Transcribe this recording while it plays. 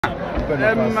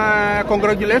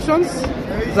congratulations.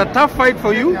 It's a tough fight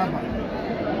for you.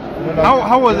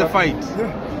 How was the fight?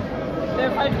 The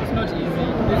fight was not easy,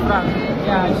 to be frank.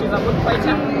 Yeah, she's a good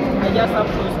fighter. I just have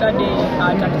to study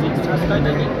her tactics, her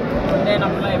strategy, and then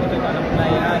apply what I can apply.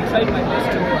 I tried my best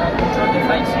to control the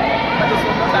fight, but it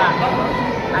was not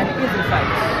an easy fight.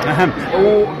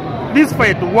 This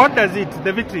fight, what does it,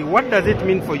 the victory, what does it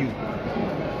mean for you?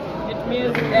 It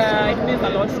means a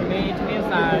lot to me. It means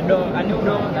a new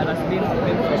door that has been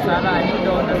opened for Sarah, a new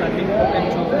door that has been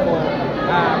opened for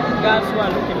girls who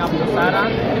are looking up to Sarah,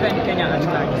 even Kenya at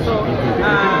large. So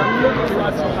I'm looking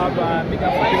forward to have a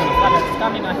bigger fight that's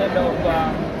coming ahead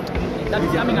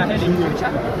in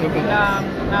future.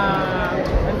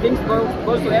 And things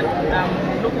goes well.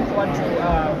 I'm looking forward to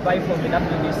buy for the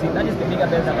WBC. That is the bigger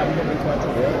belt that I'm looking forward to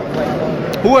buy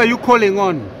for. Who are you calling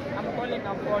on? I'm calling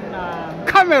upon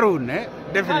Cameroon, eh?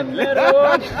 Definitely.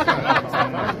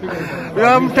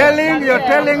 Cameroon. You're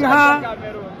telling her.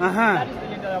 That is the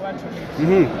leader I want to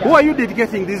meet. Who are you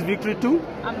dedicating this victory to?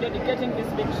 I'm dedicating this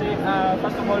victory,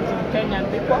 first of all, to Kenyan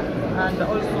people, and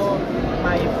also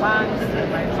my fans,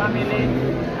 my family,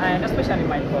 and especially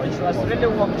my coach, who has really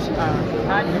worked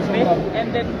hard with me,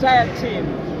 and the entire team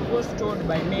who stood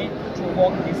by me to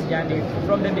walk this journey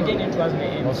from the beginning towards the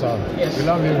end. Awesome. Yes.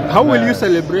 How will you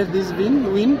celebrate this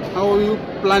win? How are you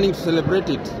planning to celebrate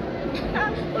it?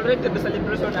 Already the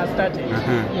celebration has started.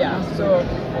 Yeah, so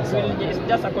it's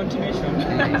just a continuation.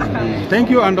 Thank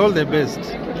you and all the best.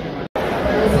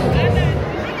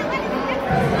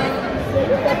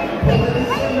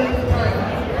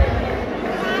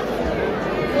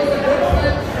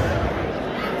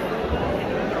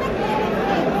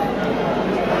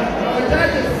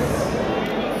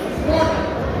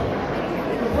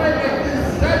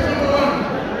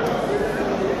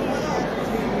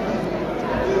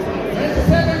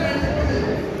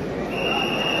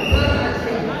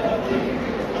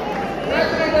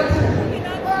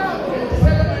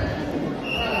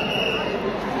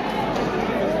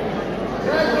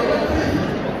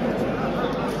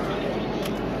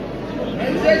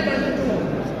 Take my